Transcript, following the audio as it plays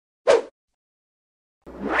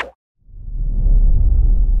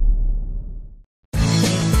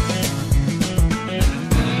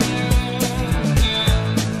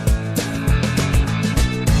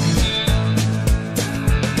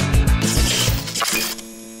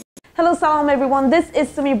Hello, salam everyone. This is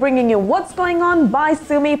Sumi bringing you What's Going On by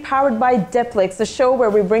Sumi, powered by Depilex, a show where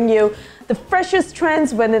we bring you the freshest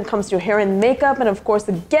trends when it comes to hair and makeup, and of course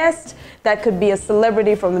a guest that could be a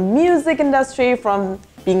celebrity from the music industry, from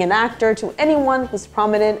being an actor to anyone who's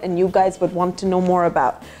prominent and you guys would want to know more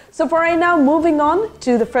about. So for right now, moving on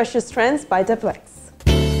to the freshest trends by Depilex.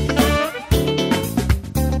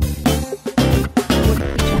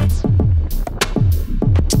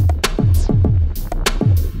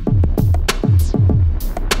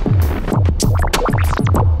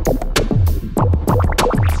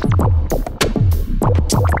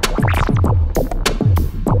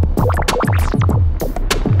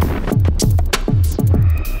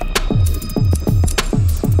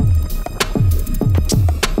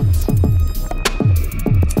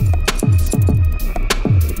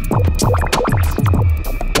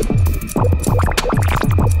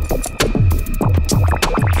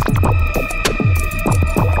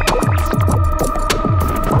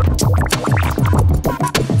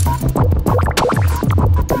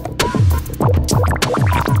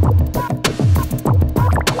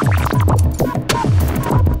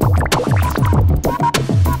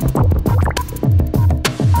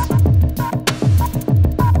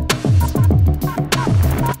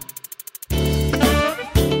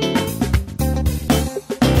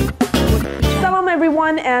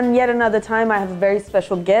 And yet another time I have a very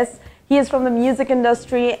special guest. He is from the music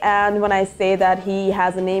industry, and when I say that, he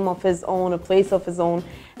has a name of his own, a place of his own,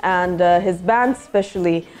 and his band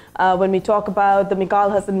especially. When we talk about the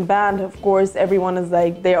Mekaal Hasan band, of course everyone is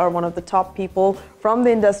like, they are one of the top people from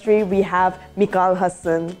the industry. We have Mekaal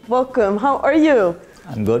Hasan. Welcome, how are you?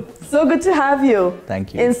 I'm good. So good to have you.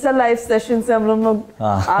 Thank you. Insta live session से हम लोग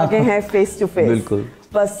आ गए हैं face to face. बिल्कुल.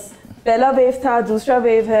 बस पहला wave था, दूसरा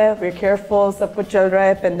वेव है, we're careful, सब कुछ चल रहा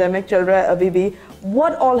है, pandemic चल रहा है अभी भी.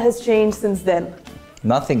 What all has changed since then?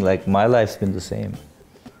 Nothing, like my life's been the same.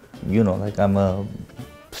 You know, like I'm a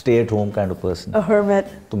stay-at-home kind of person. A hermit.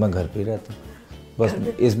 तो मैं घर पे ही रहता हूँ.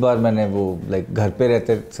 बस इस बार मैंने वो like घर पे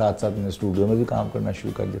रहते साथ-साथ मैंने स्टूडियो में भी काम करना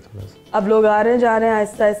शुरू कर दिया थोड़ा सा. अब लोग आ रहे हैं, जा रहे हैं,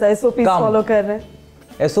 आहिस्ता-आहिस्ता SOPs follow कर रहे हैं.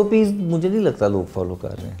 SOPs मुझे नहीं लगता लोग फॉलो कर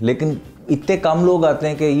रहे हैं, लेकिन इतने कम लोग आते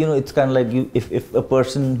हैं कि you know it's kind of like you if a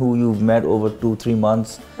person who you've met over 2-3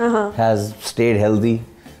 months has stayed healthy,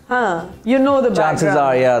 you know the chances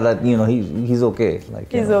background. are that you know he's okay,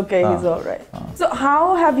 like he's okay, he's all right. So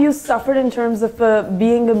how have you suffered in terms of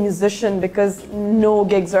being a musician, because no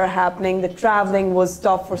gigs are happening, the traveling was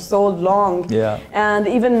stopped for so long, and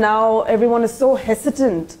even now everyone is so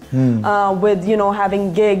hesitant with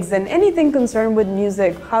having gigs and anything concerned with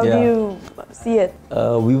music. How do you see it?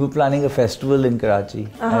 We were planning a festival in Karachi,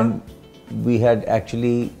 and we had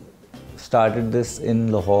actually started this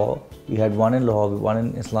in Lahore. We had one in Lahore, one in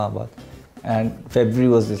Islamabad, and February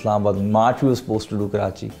was Islamabad. In March we were supposed to do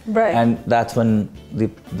Karachi, and that's when the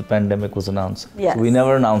pandemic was announced. Yes. So we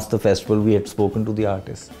never announced the festival. We had spoken to the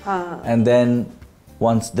artists, and then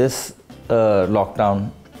once this lockdown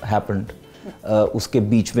happened, uske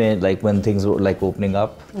beech mein, like when things were like opening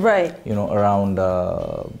up, around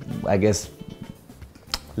I guess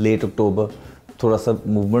late October. थोड़ा सा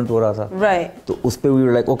movement हो रहा था, तो उस पे we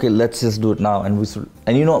were like, okay, let's just do it now,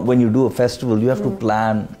 and you know when you do a festival you have to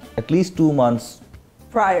plan at least 2 months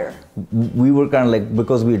prior. We were kind of like,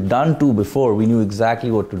 because we had done 2 before, we knew exactly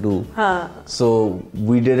what to do. So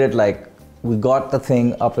we did it like, we got the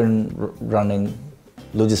thing up and running,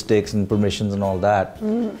 logistics and permissions and all that.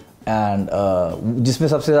 And जिसमें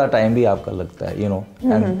सबसे ज़्यादा time भी आपका लगता है, you know,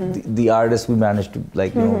 and the artists we managed to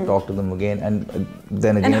like talk to them again, and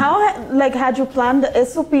then again. And how had you planned the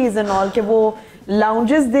SOPs and all? कि वो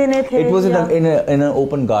lounges देने थे? It was in an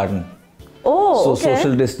open garden. Oh, so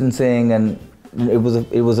social distancing, and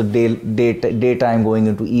it was a daytime going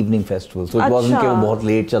into evening festival. So it wasn't कि वो बहुत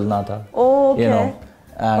late चलना था. Oh, okay. You know,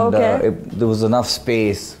 and there was enough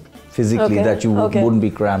space physically that you wouldn't be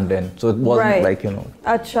crammed in, so it wasn't like, you know.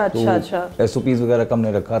 अच्छा. SOPs वगैरह कम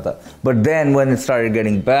ने रखा था, but then when it started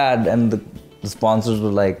getting bad and the sponsors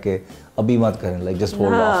were like, abhi mat karen, like just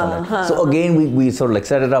hold off on it. So again we sort of like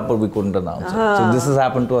set it up, but we couldn't announce it. So this has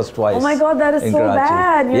happened to us twice. Oh my God, that is so Karachi.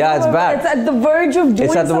 bad. It's bad. It's at the verge of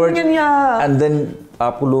doing something, and then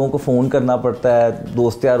आपको लोगों को phone करना पड़ता है,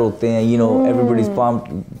 दोस्त यार होते हैं, you know, everybody's pumped,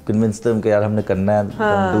 convince them कि यार हमने करना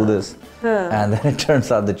है, do this, and then it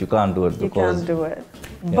turns out that you can't do it because you can't do it.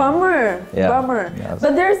 Bummer. Yes.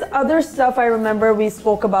 But there's other stuff I remember we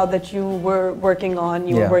spoke about that you were working on.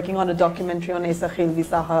 You were working on a documentary on Aasia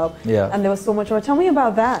Sahab. And there was so much more. Tell me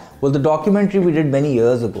about that. Well, the documentary we did many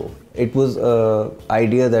years ago. It was an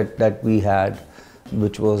idea that we had,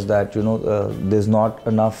 which was that, you know, there's not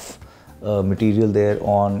enough material there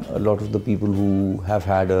on a lot of the people who have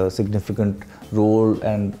had a significant role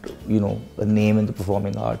and a name in the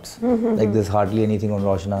performing arts. Like there's hardly anything on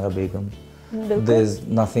Roshan Ara Begum. There's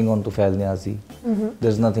nothing on Tufail Niazi.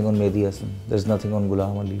 There's nothing on Mehdi Hasan. There's nothing on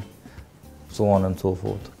Ghulam Ali. So on and so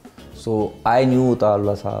forth. So I knew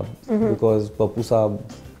Utaullah Saab because Pappu Saab,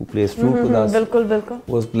 who plays flute with us,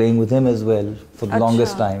 was playing with him as well for the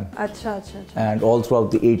longest time. And all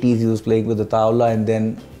throughout the 80s he was playing with Utaullah and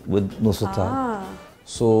then with Nusrat Saab.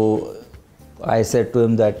 So I said to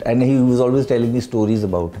him that, and he was always telling me stories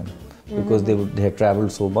about him because they had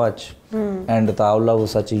traveled so much. And Utaullah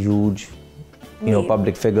was such a huge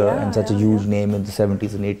public figure and such a huge name in the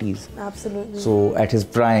 70s and 80s. Absolutely. So at his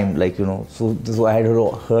prime, so I had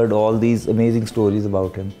heard all these amazing stories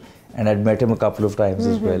about him. And I'd met him a couple of times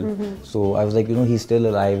as well. So I was like, he's still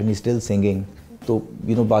alive and he's still singing. So,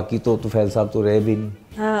 baki to Tufail Saab to rahe bhi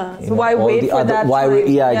nahi. So why wait for that time?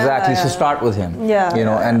 Exactly. So start with him.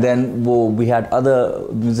 And then we had other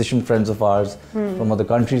musician friends of ours from other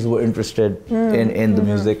countries who were interested in the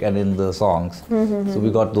music and in the songs. So we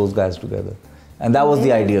got those guys together. And that was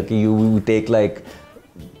the idea, we would take like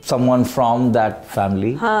someone from that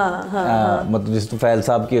family. मतलब जिस Tufail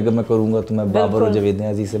साहब की अगर मैं करूँगा तो मैं बाबर और जवेद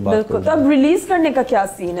नियाज़ी से बात करूँगा. तो अब रिलीज करने का क्या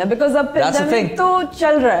सीन है? Because अब pandemic तो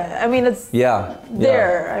चल रहा है. I mean it's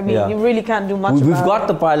there. I mean you really can't do much. We've got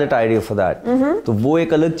the pilot idea for that. तो वो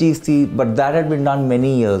एक अलग चीज़ थी, but that had been done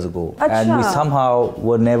many years ago, and we somehow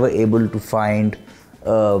were never able to find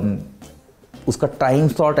उसका time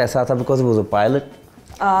slot ऐसा था because it was a pilot.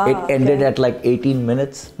 It ended at like 18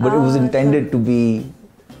 minutes, but it was intended to be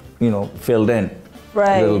filled in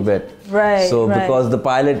a little bit. So because the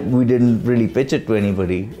pilot, we didn't really pitch it to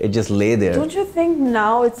anybody. It just lay there. Don't you think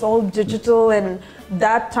now it's all digital and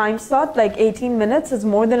that time slot, like 18 minutes, is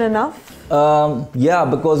more than enough? Yeah,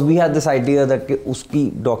 because we had this idea that uski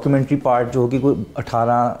documentary part jo hogi koi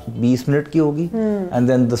 18-20 minute ki hogi, and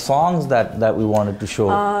then the songs that we wanted to show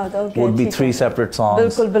would be 3 separate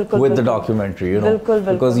songs with the documentary,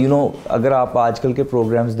 because अगर आप आजकल के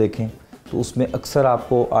programs देखें तो उसमें अक्सर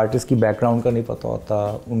आपको artist की बैकग्राउंड का नहीं पता होता,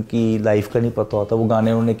 उनकी लाइफ का नहीं पता होता, वो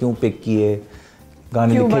गाने उन्होंने क्यों पिक किए,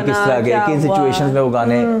 गाने लिखे किस तरह के, किन सिचुएशंस में वो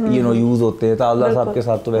गाने यूज़ होते हैं. utaullah साहब के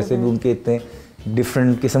साथ तो वैसे भी उनके इतने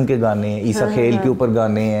डिफरेंट किस्म के गाने हैं, ईसा खेल के ऊपर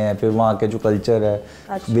गाने हैं, फिर वहाँ के जो कल्चर है,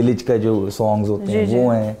 विलेज का जो सॉन्ग्स होते हैं वो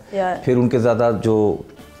हैं, फिर उनके ज़्यादा जो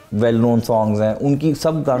वेल नोन सॉन्ग्स हैं, उनकी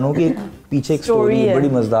सब गानों की पीछे एक स्टोरी है, बड़ी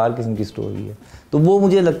मज़ेदार किस्म की स्टोरी है. तो वो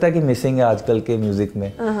मुझे लगता है कि मिसिंग है आजकल के म्यूजिक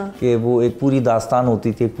में, कि वो एक पूरी दास्तान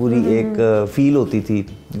होती थी, पूरी एक फील होती थी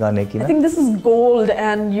गाने की. I think this is gold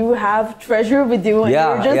and you have treasure with you and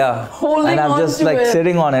you're just holding on to it. And I'm just like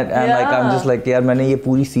sitting on it and like I'm just like यार मैंने ये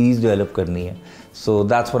पूरी series develop करनी है. So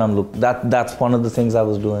that's what that's one of the things I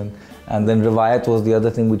was doing. And then Riwayat was the other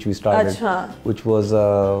thing which we started, which was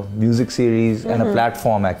a music series and a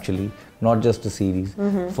platform actually, not just a series,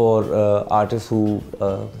 for artists who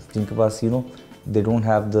जिनके पास they don't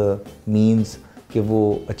have the means कि वो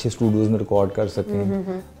अच्छे studios में record कर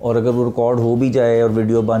सकें, और अगर वो रिकॉर्ड हो भी जाए और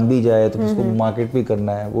वीडियो बन भी जाए तो उसको मार्केट भी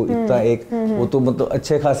करना है. वो इतना एक वो तो मतलब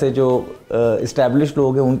अच्छे खासे जो एस्टैब्लिश्ड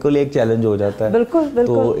लोग हैं उनके लिए एक चैलेंज हो जाता है.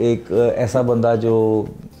 तो एक ऐसा बंदा जो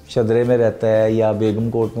शदरे में रहता है या बेगम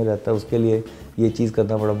कोट में रहता है उसके लिए ये चीज़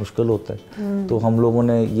करना बड़ा मुश्किल होता है. तो हम लोगों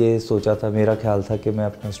ने ये सोचा था, मेरा ख्याल था कि मैं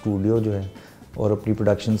अपना स्टूडियो जो है और अपनी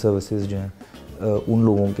प्रोडक्शन सर्विसेज जो हैं उन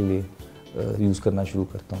लोगों के लिए यूज़ करना शुरू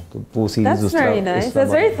करता हूँ. तो वो series That's very nice.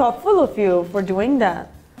 That's very thoughtful of you for doing that.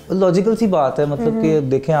 Logical सी बात है, मतलब कि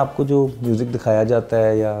देखें आपको जो म्यूज़िक दिखाया जाता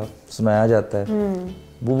है या सुनाया जाता है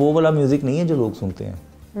वो वाला म्यूज़िक नहीं है जो लोग सुनते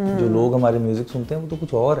हैं. जो लोग हमारे म्यूज़िक सुनते हैं वो तो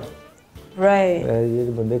कुछ और है. Right. ये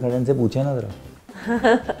जो बंदे खड़े इनसे पूछे ना जरा.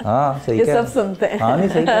 हाँ सही है, सब सुनते हैं. हाँ नहीं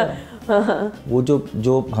सही है. वो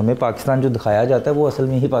जो हमें पाकिस्तान जो दिखाया जाता है वो असल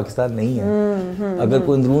में ही पाकिस्तान नहीं है. अगर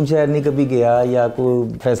कोई अंदरून शहर नहीं कभी गया या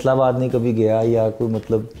कोई फैसलाबाद नहीं कभी गया या कोई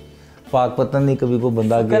मतलब पाकपतन नहीं कभी कोई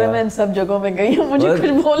बंदा गया, मैं इन सब जगहों में गई हूँ, मुझे कुछ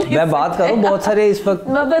बोल नहीं. मैं बात कर रहा हूँ बहुत सारे इस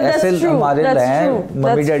वक्त ऐसे हमारे हैं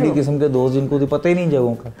मम्मी डैडी किस्म के दोस्त जिनको तो पता ही नहीं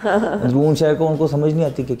जगहों का. अंदरून शहर को उनको समझ नहीं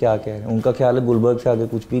आती कि क्या क्या है. उनका ख्याल है गुलबर्ग से आगे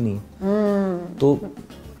कुछ भी नहीं. तो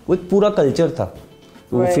वो एक पूरा कल्चर था.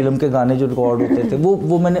 वो फिल्म के गाने जो रिकॉर्ड होते थे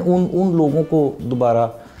वो मैंने उन लोगों को दोबारा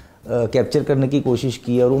कैप्चर करने की कोशिश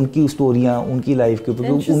की और उनकी स्टोरियाँ उनकी लाइफ के ऊपर,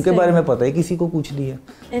 क्योंकि उनके बारे में पता है किसी को कुछ नहीं है.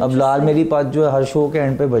 अब लाल मेरी बात जो है हर शो के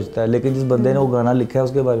एंड पे बजता है, लेकिन जिस बंदे ने वो गाना लिखा है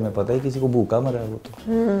उसके बारे में पता है किसी को भूखा मरा है वो तो.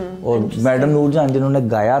 और मैडम नूरजहान जिन्होंने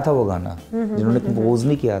गाया था वो गाना, जिन्होंने कंपोज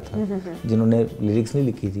नहीं किया था, जिन्होंने लिरिक्स नहीं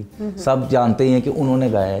लिखी थी, सब जानते ही हैं कि उन्होंने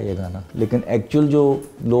गाया है ये गाना. लेकिन एक्चुअल जो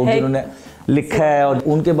लोग जिन्होंने लिखा है और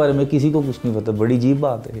उनके बारे में किसी को कुछ नहीं पता. बड़ी अजीब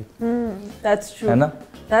बात है That's true. है ना.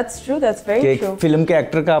 That's true, that's very true. Film के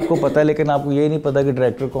एक्टर का आपको पता है, लेकिन आपको ये नहीं पता कि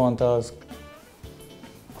डायरेक्टर कौन था,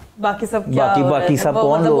 बाकी सब क्या बाकी सब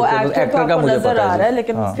कौन लोग थे, एक्टर का मुझे पता है,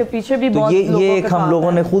 लेकिन उसके पीछे भी बहुत लोगों ये एक हम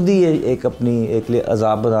लोगों ने खुद ही एक अपनी एक लिए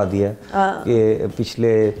अजाब बना दिया है कि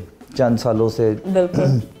पिछले चंद सालों से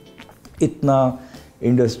इतना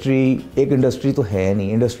एक इंडस्ट्री तो है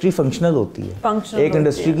नहीं, इंडस्ट्री फंक्शनल होती है, एक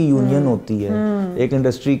इंडस्ट्री की यूनियन होती है, एक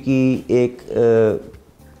इंडस्ट्री की एक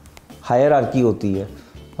हायरार्की होती है।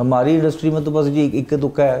 हमारी इंडस्ट्री में तो बस ये इक्का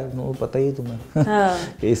दुक्का है, वो पता ही है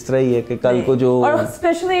तुम्हें। इस तरह ही है कि कल को जो और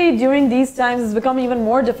especially during these times it's become even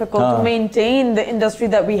more difficult to maintain the industry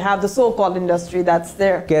that we have, the so-called industry that's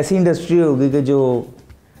there. कैसी इंडस्ट्री होगी कि जो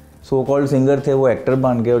so called सिंगर थे वो एक्टर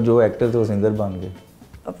बन गए और जो एक्टर थे वो सिंगर बन गए।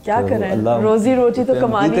 अब क्या करें, रोजी रोटी तो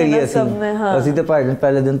कमानी है ना सब ने। हाँ, ਅਸੀਂ ਤੇ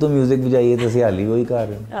पहले दिन तो म्यूजिक बजाइए तो ਅਸੀਂ हाली वही कर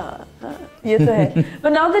रहे हैं। ये तो है।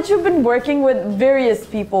 But now that you've been working with various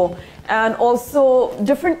people and also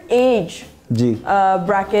different age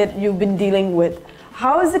bracket you've been dealing with,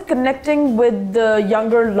 how is it connecting with the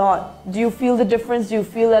younger lot? Do you feel the difference? Do you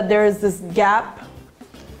feel that there is this gap?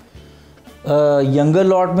 Younger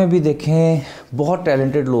lot में भी देखें बहुत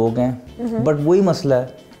talented लोग हैं, but वही मसला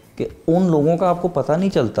है कि उन लोगों का आपको पता नहीं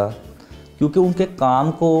चलता क्योंकि उनके काम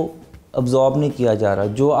को अब्जॉर्ब नहीं किया जा रहा।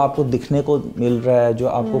 जो आपको दिखने को मिल रहा है, जो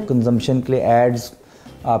आपको कंजम्पशन के लिए एड्स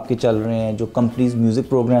आपके चल रहे हैं, जो कंपनीज म्यूज़िक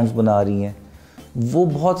प्रोग्राम्स बना रही हैं, वो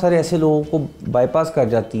बहुत सारे ऐसे लोगों को बाईपास कर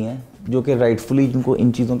जाती हैं जो कि राइटफुली जिनको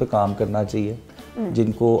इन चीज़ों पे काम करना चाहिए,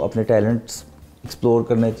 जिनको अपने टैलेंट्स एक्सप्लोर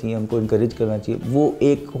करना चाहिए, उनको इनकरेज करना चाहिए। वो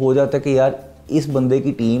एक हो जाता है कि यार इस बंदे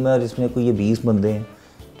की टीम है और इसमें कोई ये 20 बंदे हैं,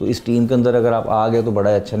 तो इस टीम के अंदर अगर आप आ गए तो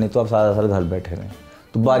बड़ा अच्छा, नहीं तो आप सारा साल घर बैठे रहें।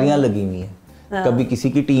 तो बारियां लगी हुई हैं, कभी किसी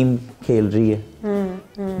की टीम खेल रही है,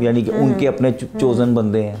 यानी कि उनके अपने चोजन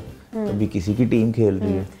बंदे हैं, कभी किसी की टीम खेल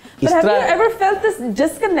रही है। इस तरह have you ever felt this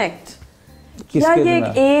disconnect? क्या ये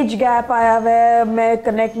एक एज गैप आया हुआ है, मैं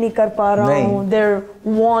कनेक्ट नहीं कर पा रहा हूँ, their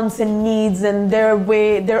wants and needs and their way,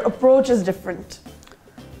 their approach is different?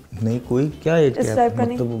 नहीं, कोई क्या एज गैप,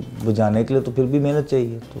 मतलब बजाने के लिए तो फिर भी मेहनत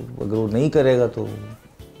चाहिए, तो अगर वो नहीं करेगा तो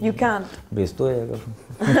You can't. बेस तो होएगा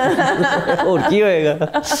और की होएगा।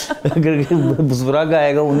 अगर बुसरा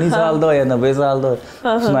गाएगा 19 साल का या 90 साल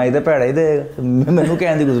का, सुनाई तो भैड़ा ही देगा, मैनू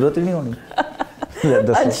कहने की जरूरत ही नहीं होनी।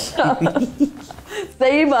 अच्छा,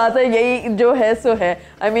 सही बात है, यही जो है सो है।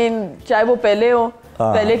 I mean, चाहे वो पहले हो,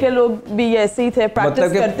 पहले के लोग भी ऐसे ही थे,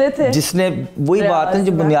 प्रैक्टिस करते थे। जिसने वही बात है,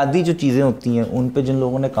 जो बुनियादी जो चीज़ें होती हैं उन पे जिन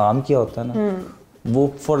लोगों ने काम किया होता है ना,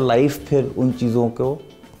 वो फॉर लाइफ फिर उन चीज़ों को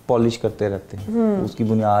पॉलिश करते रहते हैं, उसकी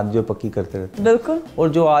बुनियाद जो पक्की करते रहते हैं। बिल्कुल। और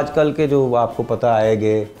जो आजकल के जो आपको पता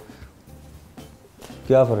आएंगे,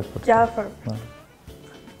 क्या फर्क पड़ता है? क्या फर्क?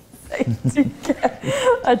 ठीक है।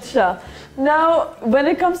 अच्छा, now when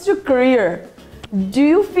it comes to career, do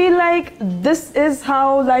you feel like this is how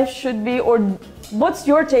life should be, or what's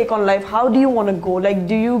your take on life? How do you want to go? Like,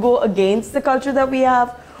 do you go against the culture that we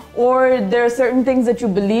have, or there are certain things that you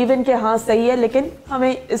believe in कि हाँ सही है लेकिन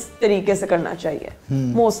हमें इस तरीके से करना चाहिए?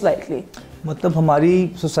 Most likely. मतलब हमारी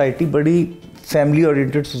सोसाइटी बड़ी फैमिली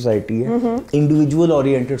ओरिएंटेड सोसाइटी है, इंडिविजुअल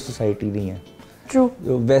ओरिएंटेड सोसाइटी नहीं है। True.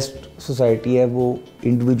 जो वेस्ट सोसाइटी है वो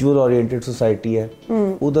इंडिविजुअल ओरिएंटेड सोसाइटी है।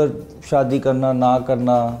 उधर शादी करना ना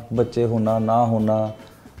करना, बच्चे होना ना होना,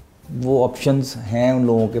 वो ऑप्शंस हैं उन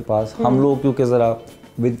लोगों के पास। हम लोग क्योंकि ज़रा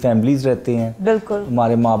विद फैमिलीज रहते हैं, बिल्कुल,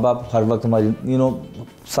 हमारे माँ बाप हर वक्त हमारी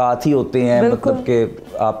साथ ही होते हैं, मतलब कि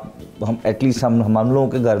आप हम एटलीस्ट हम लोगों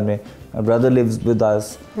के घर में brother lives with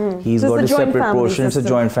us, he is got a separate portion, it's a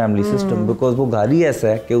joint family system, because वो घर ही ऐसा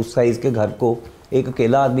है कि उस साइज के घर को एक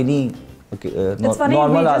अकेला आदमी नहीं,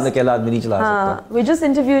 नॉर्मल अकेला आदमी नहीं चला सकता। We just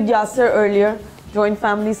interviewed Yasser earlier, joint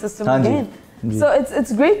family system again. So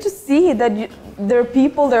it's great to see that there are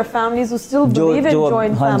people, there are families who still believe in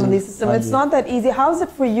joint family system. It's not that easy. How is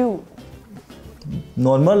it for you?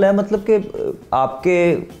 Normal है, मतलब कि आपके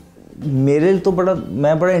मेरे तो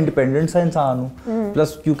मैं बड़ा independent सा इंसान हूँ,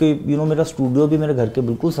 प्लस क्योंकि मेरा स्टूडियो भी मेरे घर के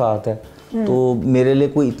बिल्कुल साथ है, तो मेरे लिए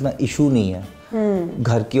कोई इतना इशू नहीं है।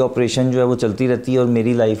 घर की ऑपरेशन जो है वो चलती रहती है और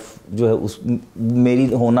मेरी लाइफ जो है उस मेरी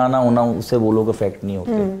होना ना होना उससे वो लोग अफेक्ट नहीं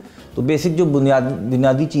होते। तो बेसिक जो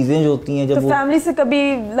बुनियादी चीज़ें जो होती हैं, जब तो फैमिली से कभी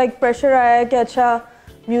लाइक प्रेशर आया है कि अच्छा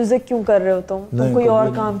म्यूजिक क्यों कर रहे हो तुम कोई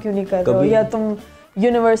और काम क्यों नहीं कर रहे हो, या तुम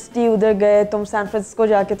यूनिवर्सिटी उधर गए, तुम सैन फ्रांसिस्को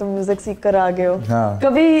जाके तुम म्यूजिक सीख कर आ गए हो? हाँ।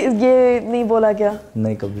 कभी ये नहीं बोला क्या?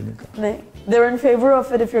 नहीं, कभी नहीं कहा। नहीं, they were in favor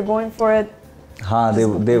of it if you're going for it. हाँ, they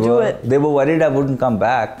were worried I wouldn't come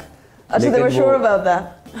back. अच्छा, they were sure about that.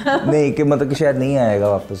 नहीं, कि मतलब कि शायद नहीं आएगा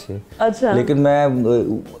वापस से। अच्छा। लेकिन मैं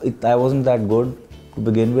I wasn't that good to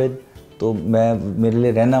begin with, तो मेरे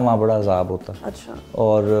लिए रहना वहाँ बड़ा अजाब होता। अच्छा।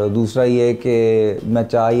 और दूसरा ये कि मैं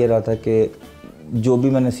चाह ये रहा था कि जो भी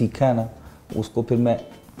मैंने सीखा है ना उसको फिर मैं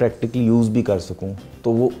प्रैक्टिकली यूज़ भी कर सकूं।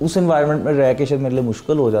 तो वो उस एनवायरनमेंट में रह के शायद मेरे लिए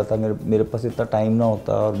मुश्किल हो जाता, मेरे पास इतना टाइम ना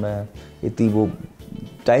होता और मैं इतनी वो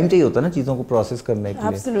टाइम चाहिए होता ना चीज़ों को प्रोसेस करने के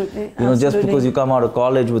लिए। You know just because you come out of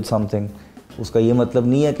college with something, उसका ये मतलब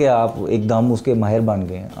नहीं है कि आप एकदम उसके माहिर बन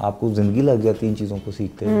गए हैं। आपको ज़िंदगी लग जाती है इन चीज़ों को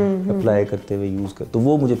सीखते हुए, अप्लाई करते हुए, यूज़ कर। तो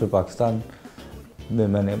वो मुझे फिर पाकिस्तान में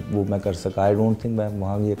मैं कर सका। आई डोंट थिंक मैं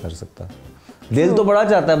वहाँ ये कर सकता। दिल तो बड़ा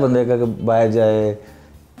चाहता है बंदे का कि बाहर जाए,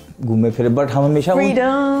 घूमे फिरे, बट हम हमेशा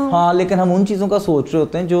हाँ, लेकिन हम उन चीज़ों का सोच रहे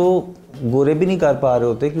होते हैं जो गोरे भी नहीं कर पा रहे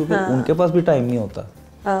होते, क्योंकि उनके पास भी टाइम नहीं होता।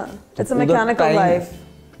 It's a mechanical life.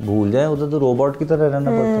 भूल जाए, उधर तो रोबोट की तरह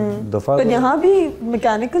रहना पड़ता है दफा। पर यहाँ भी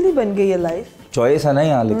मैकेनिकली बन गई है लाइफ। चॉइस है ना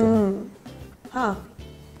यहाँ, लेकिन हाँ,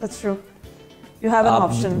 that's true. You have an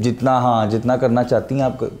option. जितना करना चाहती हैं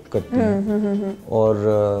आप करती हैं।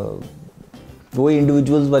 और वो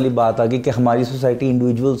इंडिविजुअल्स वाली बात आ गई कि हमारी सोसाइटी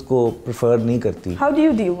इंडिविजुअल्स को प्रेफर नहीं करती। How do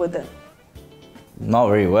you deal with it? Not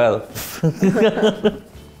very well.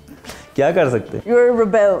 क्या कर सकते हैं? You're a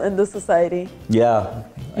rebel in the society. Yeah,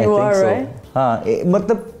 I think so. हाँ,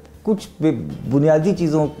 मतलब कुछ बुनियादी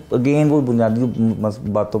चीज़ों, अगेन वो बुनियादी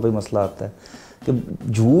बातों पे मसला आता है कि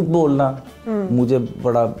झूठ बोलना मुझे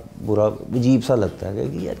बड़ा बुरा अजीब सा लगता है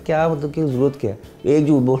कि यार क्या मतलब कि ज़रूरत क्या है, एक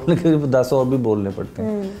झूठ बोलने के 10 और भी बोलने पड़ते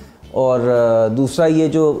हैं। और दूसरा ये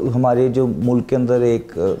जो हमारे जो मुल्क के अंदर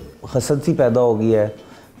एक हसद सी पैदा हो गई है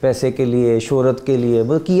पैसे के लिए, शोहरत के लिए,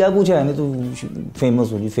 मतलब किया कुछ है नहीं तो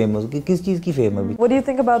फेमस हो जी, फेमस कि किस चीज़ की फेम है अभी। What do you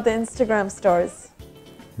think about the Instagram stars?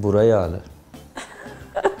 बुरा ही हाल है।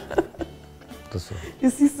 You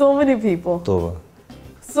see so many people,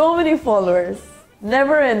 so many followers,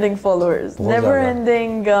 never-ending followers,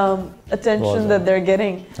 never-ending attention that they're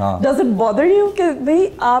getting. Does it bother you कि भाई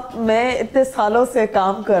मैं इतने सालों से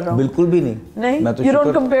काम कर रहा हूँ? बिल्कुल भी नहीं। You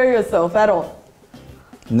don't compare yourself at all.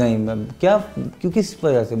 नहीं, मैं क्या, क्योंकि इस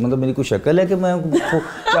वजह से मतलब मेरी कोई शक्ल है कि मैं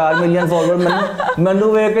 4 मिलियन फॉलोअर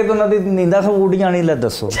मैनू वेख के तो ना नींदा से उड़ जानी ले,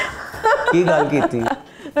 दसो की गल की थी।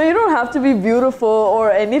 No, you don't have to be beautiful or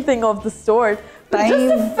anything of the sort. But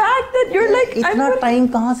just the fact that you're like, इतना टाइम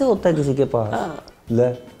कहाँ से होता है किसी के पास? ले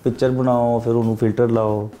पिक्चर बनाओ, फिर उन्हें फिल्टर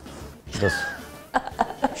लाओ, बस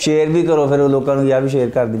शेयर भी करो, फिर वो लोगों को यार भी शेयर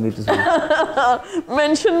कर दी मेरी तस्वीर,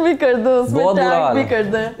 मेंशन भी कर दो, उसमें टैग भी कर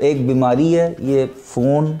दें। एक बीमारी है ये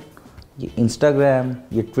फ़ोन, ये इंस्टाग्राम,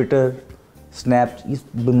 ये ट्विटर, स्नैप, ये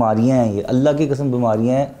बीमारियाँ हैं, ये अल्लाह की कसम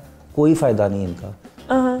बीमारियाँ हैं, कोई फ़ायदा नहीं इनका।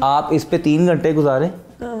 आप इस पे 3 घंटे गुजारें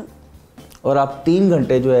और आप 3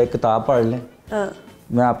 घंटे जो है किताब पढ़ लें,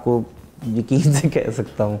 मैं आपको यकीन से कह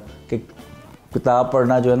सकता हूँ कि किताब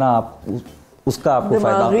पढ़ना जो है ना, आप उसका आपको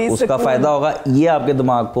फ़ायदा होगा। ये आपके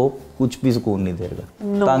दिमाग को कुछ भी सुकून नहीं देगा,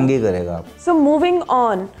 तंग ही करेगा आप। So moving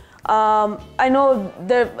on, I know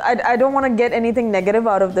I don't want to get anything negative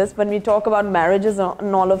out of this when we talk about marriages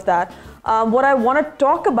and all of that. What I want to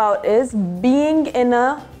talk about is being in a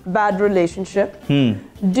bad relationship.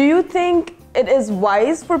 Do you think it is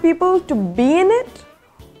wise for people to be in it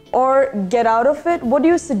or get out of it? What do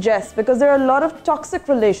you suggest? Because there are a lot of toxic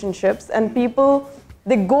relationships and people,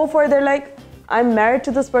 they go for it, they're like, I'm married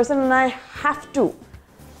to this person and I have to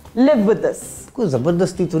live with this. कोई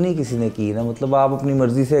ज़बरदस्ती तो नहीं किसी ने की ना, मतलब आप अपनी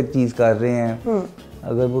मर्जी से एक चीज़ कर रहे हैं,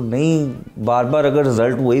 अगर वो नहीं बार बार अगर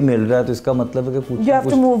रिजल्ट वही मिल रहा है तो इसका मतलब है कि You have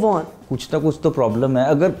to move on. कुछ ना कुछ तो प्रॉब्लम है।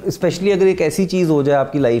 अगर स्पेशली अगर एक ऐसी चीज़ हो जाए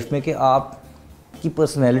आपकी लाइफ में कि आपकी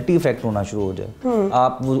पर्सनैलिटी इफेक्ट होना शुरू हो जाए,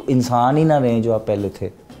 आप वो इंसान ही ना रहें जो आप पहले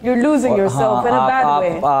थे। You're losing yourself in a bad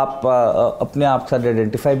way. आप अपने आप से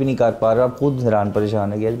आइडेंटिफाई भी नहीं कर पा रहे, आप खुद हैरान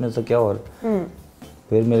परेशान है कि मेरे से क्या हो रहा है।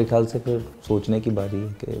 फिर मेरे ख्याल से फिर सोचने की बारी है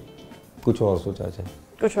कि कुछ और सोचा जाए,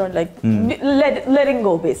 कुछ और, like letting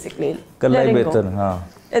go basically. करना ही बेहतर, हाँ।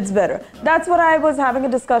 It's better. That's what I was having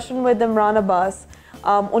a discussion with Imran Abbas.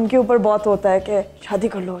 उनके ऊपर बहुत होता है कि शादी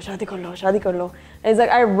कर लो, शादी कर लो, शादी कर लो. It's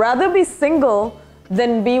like I'd rather be single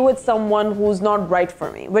than be with someone who's not right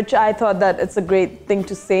for me, which I thought that it's a great thing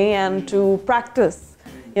to say and to practice,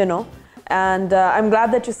 you know. And I'm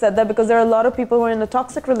glad that you said that, because there are a lot of people who are in a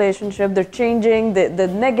toxic relationship, they're changing, they're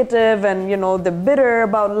negative and, you know, they're bitter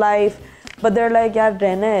about life, but they're like, यार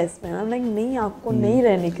रहना है इसमें। I'm like, नहीं, आपको नहीं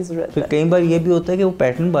रहने की ज़रूरत है। फिर कई बार ये भी होता है कि वो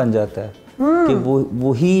पैटर्न बन जाता है कि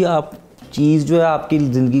वही आप चीज़ जो है आपकी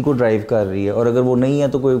ज़िंदगी को ड्राइव कर रही है, और अगर वो नहीं है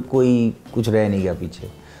तो कोई कुछ रह नहीं गया पीछे।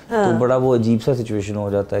 तो बड़ा वो अजीब सा सिचुएशन हो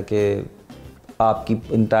जाता है कि आपकी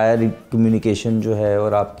इंटायर कम्युनिकेशन जो है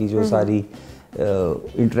और आपकी जो सारी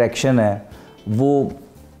इंटरेक्शन है वो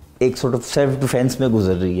एक सॉर्ट ऑफ सेल्फ डिफेंस में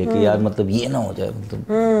गुजर रही है कि यार मतलब ये ना हो जाए,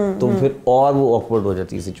 मतलब तो फिर और वो ऑकवर्ड हो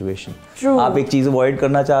जाती है सिचुएशन। आप एक चीज़ अवॉइड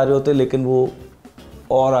करना चाह रहे होते लेकिन वो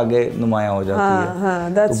और आगे नुमायाँ हो जाती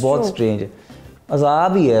है। तो बहुत स्ट्रेंज है,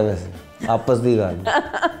 अज़ाब ही है वैसे। आपस दी गाल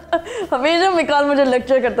हमेशा मिकाल मुझे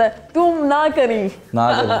लेक्चर करता है तुम ना करी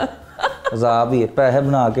अजाब ही है पैसे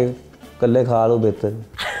बना के कल्ले खा लो बेहतर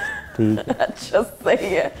ठीक है अच्छा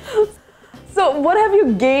सही है So what have you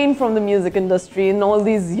gained from the music industry in all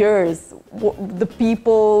these years? The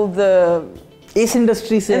people, the इस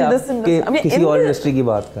इंडस्ट्री से किसी और इंडस्ट्री की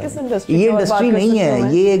बात कर ये इंडस्ट्री नहीं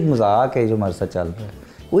है ये एक मजाक है जो हमारे साथ चल रहा है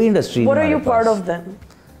कोई industry What are you part of then?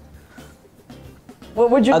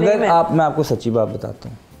 What would you name it? मैं आपको सच्ची बात बताता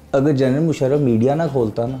हूँ अगर जनरल मुशर्रफ मीडिया ना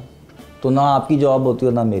खोलता ना तो ना आपकी जॉब होती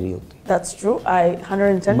और ना मेरी होती That's true. I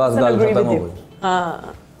 110% agree with you.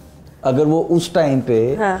 हाँ अगर वो उस टाइम पे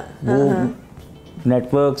वो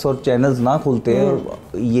नेटवर्क्स और चैनल्स ना खुलते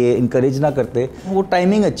और ये इनकरेज ना करते वो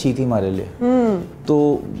टाइमिंग अच्छी थी हमारे लिए तो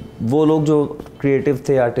वो लोग जो क्रिएटिव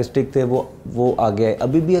थे आर्टिस्टिक थे वो आ गए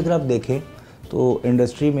अभी भी अगर आप देखें तो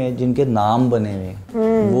इंडस्ट्री में जिनके नाम बने हुए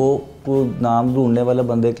वो नाम ढूंढने वाला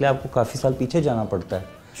बंदे के लिए आपको काफ़ी साल पीछे जाना पड़ता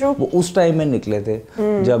है वो उस टाइम में निकले थे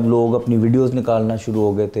जब लोग अपनी वीडियोस निकालना शुरू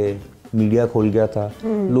हो गए थे मीडिया खोल गया था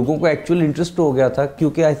लोगों को एक्चुअल इंटरेस्ट हो गया था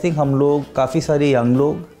क्योंकि आई थिंक हम लोग काफ़ी सारे यंग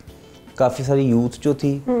लोग काफ़ी सारी यूथ जो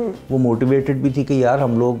थी वो मोटिवेटेड भी थी कि यार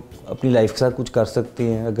हम लोग अपनी लाइफ के साथ कुछ कर सकते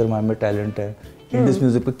हैं अगर हमारे में टैलेंट है इंडस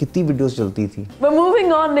म्यूजिक पे कितनी वीडियोस चलती थी But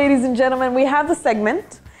moving on ladies and gentlemen we have the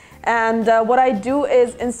segment and what I do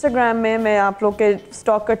is Instagram में मैं आप लोग के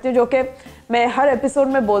स्टॉक करती हूँ जो कि मैं हर एपिसोड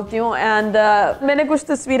में बोलती हूँ and मैंने कुछ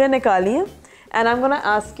तस्वीरें निकाली हैं and I'm gonna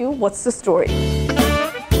ask you what's the story.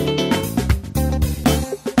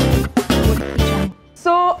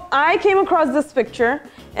 So I came across this picture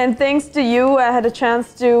and thanks to you I had a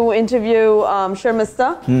chance to interview Sharmista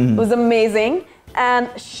who's amazing and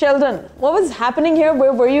Sheldon what was happening here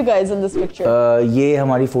where were you guys in this picture ये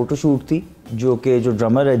हमारी photo shoot थी जो कि जो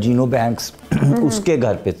drummer है जीनो banks उसके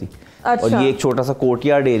घर पे थी और ये एक छोटा सा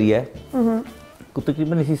कोर्टयार्ड एरिया है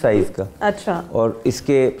तकरीबन इसी साइज का अच्छा और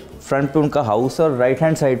इसके फ्रंट पे उनका हाउस है और राइट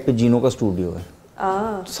हैंड साइड पे जीनो का स्टूडियो है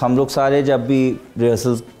हम लोग सारे जब भी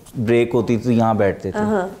रिहर्सल्स ब्रेक होती तो यहाँ बैठते थे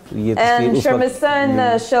तो ये and Sharmista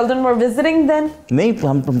and Sheldon were visiting then नहीं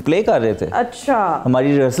हम प्ले कर रहे थे अच्छा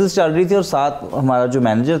हमारी रिहर्सल्स चल रही थी और साथ हमारा जो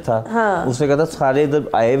मैनेजर था उसने कहा था सारे इधर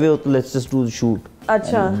आए हुए हो तो let's just do the shoot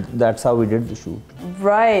अच्छा that's how we did the shoot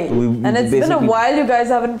right and it's been a while you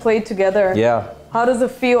guys haven't played together yeah how does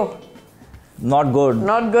it feel not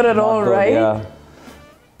good at all right yeah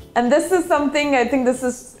And this is something I think this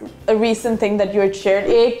is a recent thing that you had shared.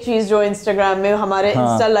 एक चीज जो Instagram में हमारे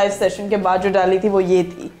Insta live session के बाद जो डाली थी वो ये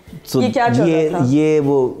थी. ये क्या चल रहा था? ये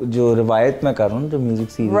वो जो रिवायत में कर रहा हूँ जो म्यूजिक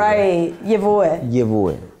सीरीज Right, ये वो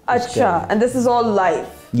है. अच्छा, and this is all live.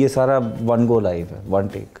 ये सारा one go live है,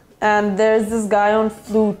 one take. And there's this guy on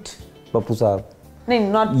flute. Pappu साहब.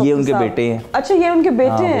 नहीं, not पप्पू साहब. ये उनके बेटे हैं. अच्छा, ये उनके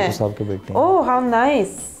बेटे हैं. पप्पू साहब के बेटे हैं. Oh, how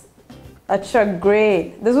nice. अच्छा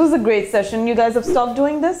great. This was a great session. You guys have stopped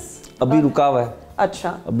doing this? अभी रुका हुआ है. अच्छा.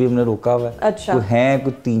 अभी हमने रुका हुआ है. अच्छा. कुछ हैं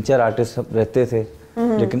कुछ 3-4 आर्टिस्ट रहते थे.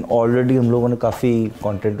 लेकिन ऑलरेडी हम लोगों ने काफी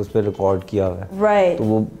कंटेंट उस पर रिकॉर्ड किया हुआ है. Right. तो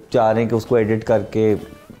वो चाह रहे हैं कि उसको एडिट करके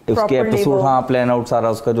उसके एपिसोड प्लान आउट सारा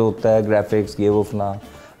उसका जो होता है ग्राफिक्स ये वो फला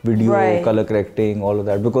video colour correcting all of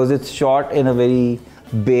that because it's shot in a very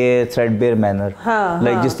bare threadbare manner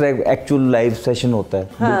like जिस तरह एक्चुअल लाइव सेशन होता है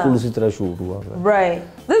बिल्कुल उसी तरह शूट हुआ है. Right.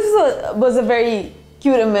 This was a very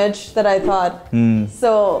cute image that I thought.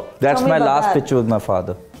 So that's my last picture with my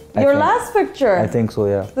father. Your last picture? I think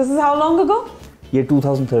so, yeah. This is how long ago? ये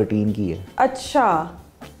 2013 की है. अच्छा.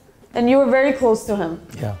 And you were very close to him.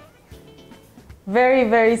 Yeah. Very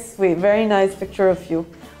very sweet. Very nice picture of you.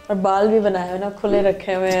 और बाल भी बनाए हुए ना खुले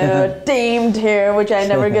रखे हुए हैं tamed hair which I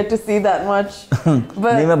never get to see that much.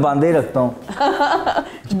 But नहीं मैं बांधे ही रखता हूँ.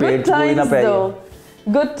 Good times though.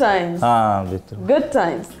 Good times. हाँ बिल्कुल. Good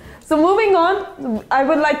times. So moving on, I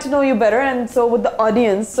would like to know you better and so with the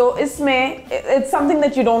audience. So इसमें it's something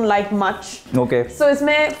that you don't like much. Okay. So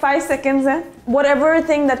इसमें 5 seconds है. Whatever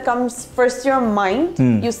thing that comes first to your mind,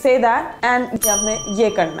 you say that and आपने ये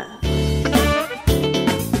करना है.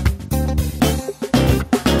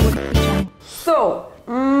 So,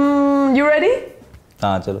 you ready?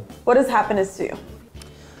 हाँ चलो. What is happiness to you?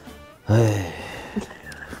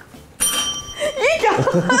 ये क्या?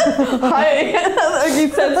 Hi. He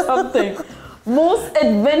said something. Most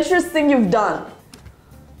adventurous thing you've done?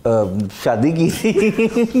 शादी की थी.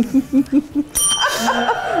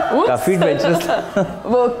 काफी एडवेंचरस.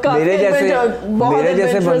 वो काफी मेरे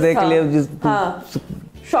जैसे बंदे के लिए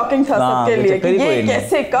शॉकिंग था सबके लिए कि ये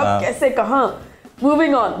कैसे कब कैसे कहाँ.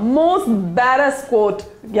 Moving on, most badass quote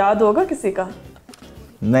याद होगा किसी का?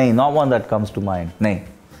 नहीं, not one that comes to mind. नहीं.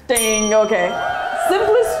 Dang, okay.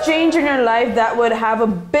 Simplest change in your life that would have a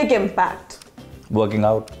big impact. Working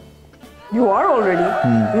out. You are already.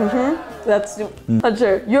 That's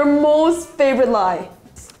Achha, your most favorite lie.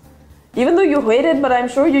 Even though you hate it, but I'm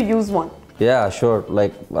sure you use one. Yeah, sure.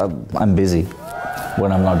 Like, I'm busy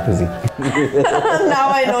when I'm not busy. Now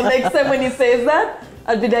I know. Next time when he says that,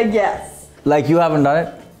 I'll be like, yes. Like, you haven't done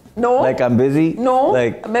it? No. Like, I'm busy? No.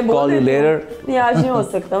 Like, call you later? नहीं, आज नहीं हो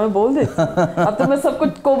सकता. मैं बोल देती हूँ. अब तो मैं सब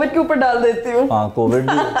कुछ COVID के ऊपर डाल देती हूँ. हाँ, COVID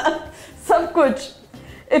भी. सब कुछ.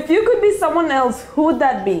 If you could be someone else, who would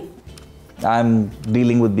that be? I'm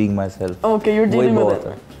dealing with being myself. Okay, you're dealing with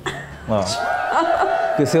it. हाँ.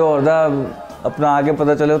 किसी और दा अपना आगे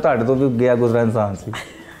पता चले तो आड़े तो भी गया गुजरा इंसान सी.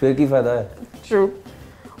 फिर की फायदा है? True.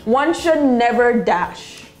 One should never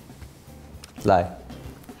dash. Lie.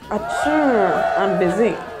 Achha, I'm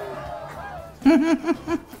busy.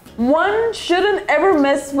 One shouldn't ever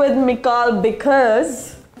mess with Mekaal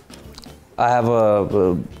because I have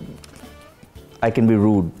I can be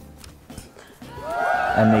rude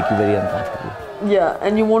and make you very uncomfortable. Yeah,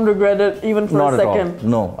 and you won't regret it even for Not a second. At all.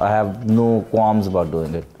 No, I have no qualms about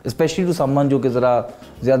doing it. Especially to someone जो कि ज़रा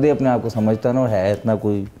ज़्यादा अपने आप को समझता है ना और है इतना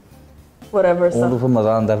कोई whatever stuff. उनको फिर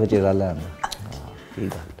मज़ा आंदा फिर चेज़ा ले आंदा.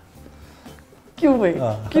 ठीक है. क्यों भाई?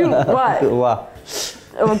 क्यों? Why? वाह.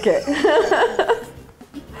 Okay.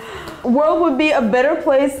 World would be a better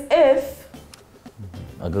place if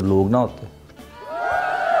अगर लोग ना होते.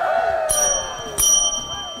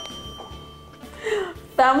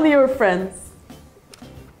 Family or friends?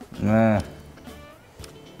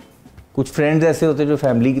 कुछ फ्रेंड्स ऐसे होते हैं जो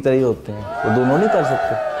फैमिली की तरह ही होते हैं. वो दोनों नहीं कर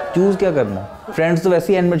सकते. चूज क्या करना? फ्रेंड्स तो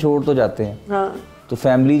वैसे ही एंड में छोड़ तो जाते हैं. हाँ. तो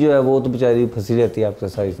फैमिली जो है वो तो बेचारी फंसी रहती है आपके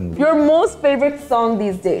साथ जिंदगी. Your most favorite song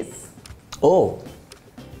these days? Oh.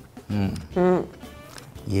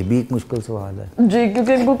 ये भी एक मुश्किल सवाल है. जी,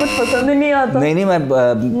 क्योंकि इनको कुछ पसंद ही नहीं आता. नहीं मैं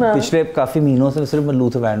पिछले काफी महीनों से सिर्फ मैं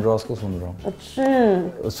लूथर वैंड्रॉस को सुन रहा हूँ.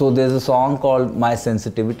 अच्छा. So there's a song called My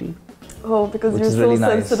Sensitivity. Oh, because you're so really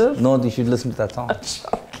sensitive. Nice. No, you should listen to that song.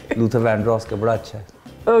 Okay. Luther Vandross का बड़ा अच्छा है.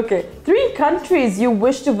 Okay. 3 countries you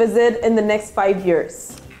wish to visit in the next 5 years.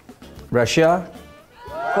 Russia.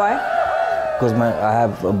 Why? Because I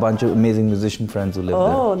have a bunch of amazing musician friends who live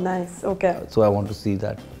there. Oh, nice. Okay. So I want to see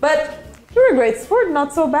that. But you're a great sport.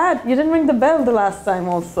 Not so bad. You didn't ring the bell the last time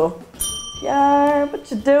also. Yeah,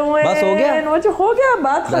 what you doing? बस हो गया. What you हो गया?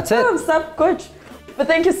 बात That's खत्म. सब कुछ. But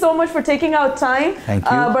thank you so much for taking out time. Thank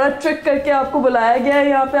you. बड़ा ट्रिक करके आपको बुलाया गया है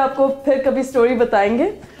यहाँ पे. आपको फिर कभी स्टोरी बताएंगे.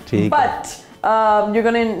 ठीक. But you're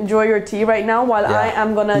gonna enjoy your tea right now while I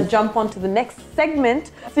am gonna jump on to the next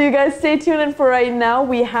segment. So you guys stay tuned in for right now.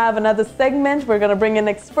 We have another segment. We're gonna bring in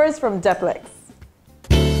experts from Depilex.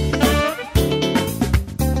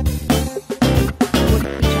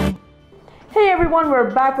 Hey everyone,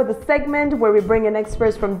 we're back with a segment where we bring in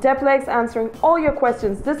experts from Depilex answering all your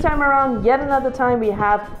questions. This time around, yet another time, we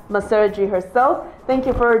have Masarji herself. Thank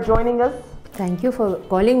you for joining us. Thank you for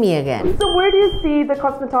calling me again. So where do you see the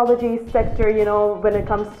cosmetology sector, you know, when it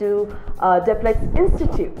comes to Depilex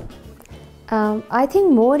Institute? I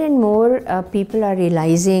think more and more people are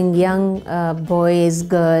realizing, young boys,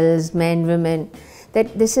 girls, men, women,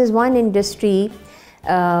 that this is one industry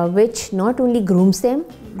which not only grooms them,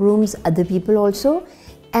 grooms other people also,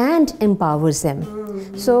 and empowers them.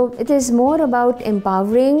 So it is more about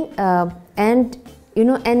empowering and you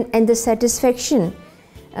know and the satisfaction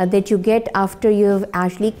that you get after you have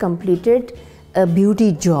actually completed a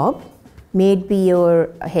beauty job, may it be your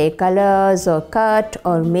hair colors or cut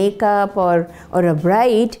or makeup or a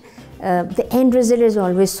bride. The end result is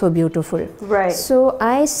always so beautiful. Right. So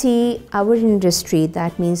I see our industry,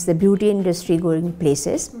 that means the beauty industry, going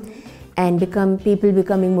places and people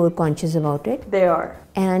becoming more conscious about it. They are.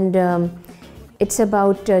 And it's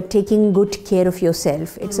about taking good care of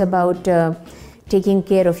yourself. It's about taking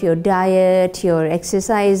care of your diet, your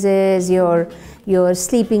exercises, your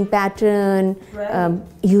sleeping pattern,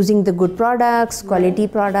 using the good products, quality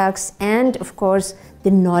products, and of course the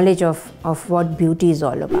knowledge of what beauty is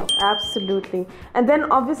all about. Absolutely. And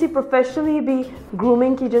then obviously professionally bhi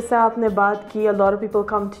grooming ki jaise aapne baat ki, a lot of people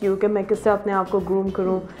come to you कि मैं किससे अपने आप को groom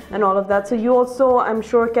करूं and all of that. So you also, I'm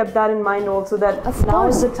sure, kept that in mind also, that now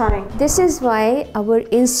is the time. This is why our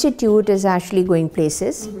institute is actually going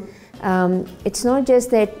places. It's not just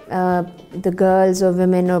that the girls or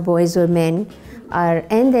women or boys or men are,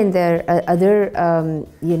 and then there are other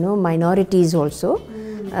you know, minorities also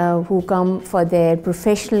who come for their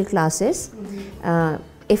professional classes.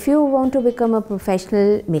 If you want to become a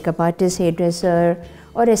professional makeup artist, hairdresser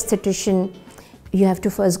or esthetician, you have to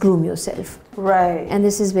first groom yourself. Right. And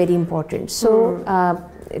this is very important. So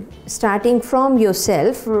starting from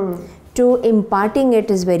yourself to imparting it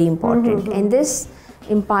is very important. And this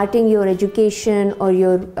imparting your education or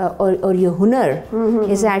your hunar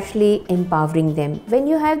is actually empowering them. When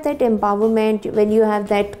you have that empowerment, when you have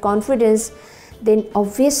that confidence, then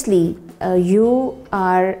obviously you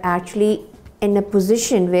are actually in a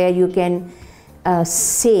position where you can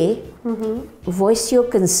say, voice your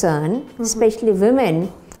concern, especially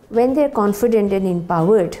women, when they're confident and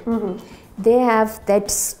empowered, they have that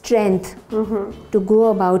strength to go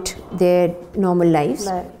about their normal lives,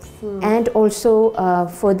 and also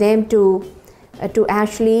for them to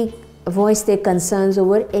actually voice their concerns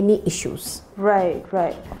over any issues. Right.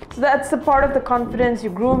 So that's the part of the confidence. You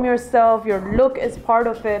groom yourself, your look is part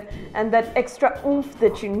of it, and that extra oomph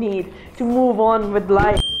that you need to move on with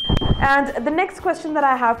life. And the next question that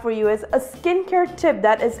I have for you is a skincare tip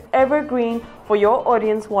that is evergreen for your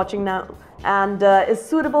audience watching now and is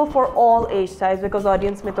suitable for all age types, because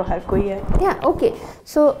audience mein to har koi hai. Yeah, okay.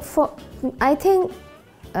 So I think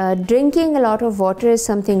drinking a lot of water is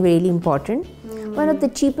something really important. One of the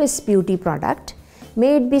cheapest beauty product,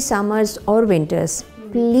 may it be summers or winters,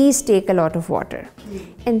 please take a lot of water.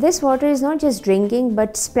 And this water is not just drinking,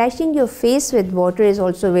 but splashing your face with water is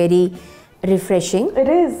also very refreshing. It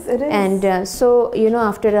is. And so, you know,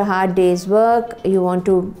 after a hard day's work, you want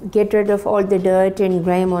to get rid of all the dirt and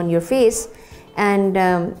grime on your face, and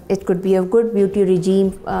it could be a good beauty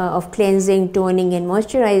regime of cleansing, toning and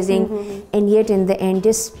moisturizing, and yet in the end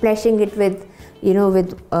just splashing it with, you know,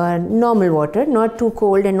 with normal water, not too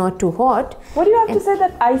cold and not too hot. What do you have to say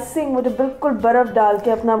that icing would bilkul baraf dal ke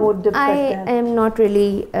apna wo dip I am not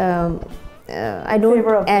really I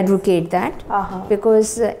don't advocate that,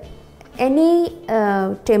 because any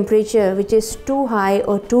temperature which is too high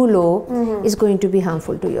or too low is going to be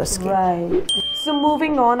harmful to your skin. Right. So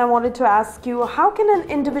moving on, I wanted to ask you, how can an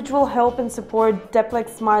individual help and support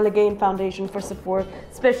Depilex Smile Again Foundation for support,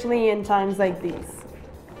 especially in times like these?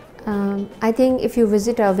 I think if you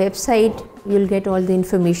visit our website, you'll get all the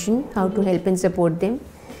information how to help and support them.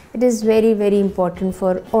 It is very, very important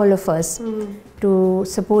for all of us to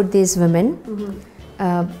support these women.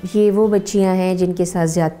 ये वो बच्चियां हैं जिनके साथ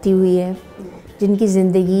ज़्यादती हुई है, जिनकी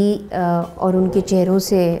ज़िंदगी और उनके चेहरों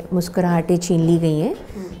से मुस्कुराहटें छीन ली गई हैं.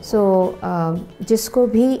 सो जिसको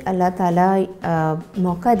भी अल्लाह ताला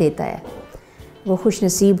मौका देता है, वो खुश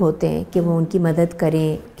नसीब होते हैं कि वो उनकी मदद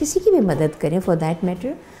करें, किसी की भी मदद करें for that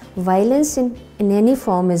matter. Violence in any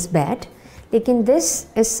form is bad, लेकिन this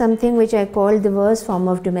is something which I call the worst form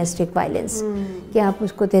of domestic violence, कि आप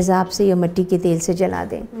उसको तेज़ाब से या मिट्टी के तेल से जला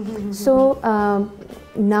दें. So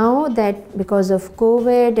now that because of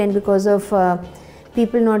COVID and because of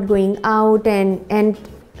people not going out and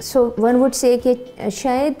so one would say कि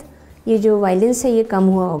शायद ये जो वायलेंस है ये कम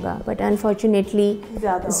हुआ होगा, बट अनफॉर्चुनेटली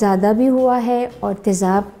ज़्यादा भी हुआ है और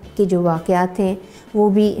तेज़ाब के जो वाक़यात हैं वो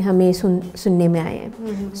भी हमें सुनने में आए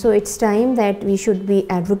हैं. So it's time that we should be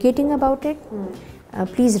advocating about it.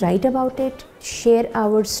 Please write about it, share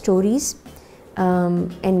our stories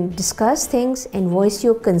and discuss things and voice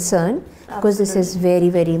your concern, because this is very,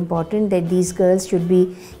 very important that these girls should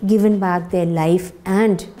be given back their life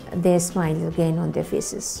and their smile again on their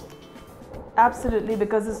faces. Absolutely,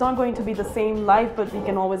 because it's not going to be the same life, but we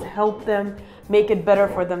can always help them make it better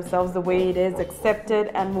for themselves the way it is, accept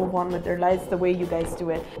it and move on with their lives the way you guys do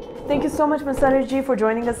it. Thank you so much, Ms. Ji, for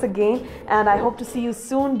joining us again, and I hope to see you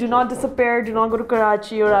soon. Do not disappear, do not go to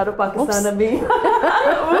Karachi or out of Pakistan.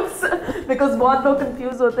 Oops. Because बहुत लोग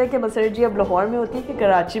confused होते हैं कि Ms. जी अब लाहौर में होती है कि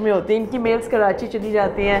कराची में होती है. इनकी मेल्स कराची चली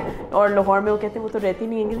जाती हैं और लाहौर में वो कहते हैं वो तो रहती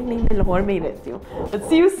नहीं है. नहीं, मैं लाहौर में ही रहती हूँ. But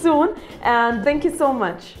see you soon, and thank you so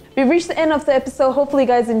much. We've reached the end of the episode. Hopefully you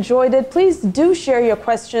guys enjoyed it. Please do share your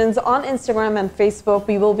questions on Instagram and Facebook.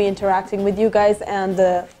 We will be interacting with you guys, and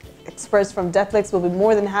the experts from Depilex will be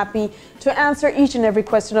more than happy to answer each and every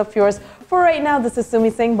question of yours. For right now, this is Sumi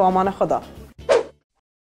saying, Ba'amana Khuda.